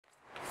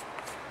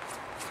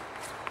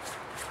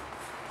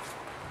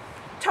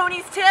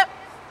Tony's tip,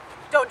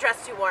 don't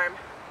dress too warm.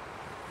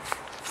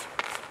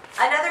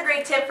 Another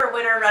great tip for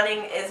winter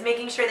running is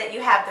making sure that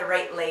you have the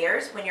right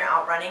layers when you're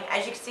out running.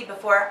 As you can see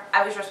before,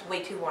 I was dressed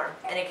way too warm,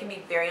 and it can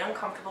be very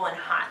uncomfortable and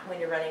hot when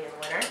you're running in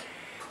the winter.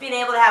 Being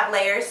able to have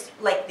layers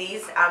like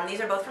these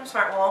are both from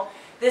Smart Wool.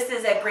 This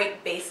is a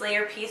great base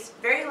layer piece,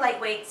 very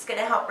lightweight. It's going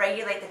to help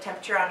regulate the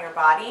temperature on your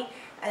body.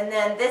 And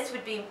then this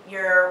would be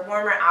your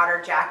warmer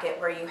outer jacket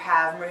where you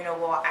have merino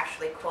wool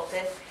actually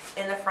quilted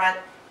in the front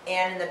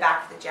and in the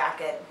back of the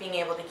jacket, being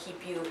able to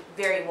keep you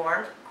very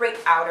warm. Great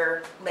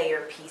outer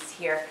layer piece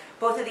here.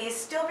 Both of these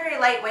still very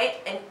lightweight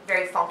and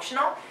very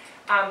functional.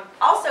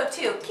 Also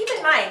too, keep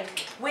in mind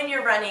when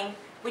you're running,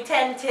 we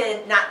tend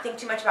to not think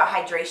too much about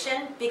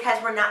hydration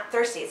because we're not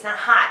thirsty, it's not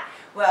hot.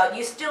 Well,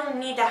 you still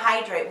need to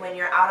hydrate when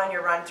you're out on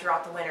your run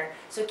throughout the winter.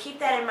 So keep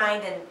that in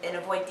mind and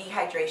avoid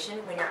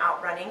dehydration when you're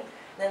out running.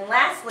 Then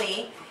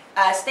lastly,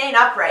 staying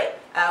upright.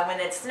 When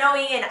it's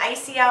snowy and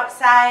icy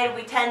outside,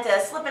 we tend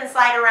to slip and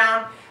slide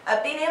around.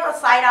 Being able to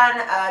slide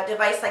on a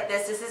device like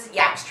this is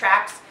Yax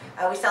Trax.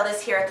 We sell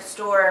this here at the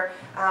store.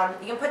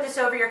 You can put this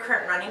over your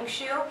current running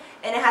shoe,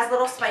 and it has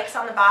little spikes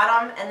on the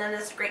bottom, and then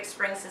this great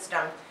spring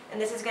system. And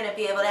this is going to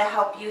be able to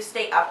help you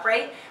stay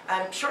upright,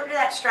 shorten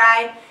that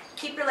stride,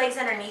 keep your legs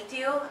underneath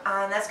you.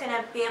 That's going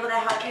to be able to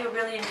help you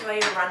really enjoy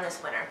your run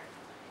this winter.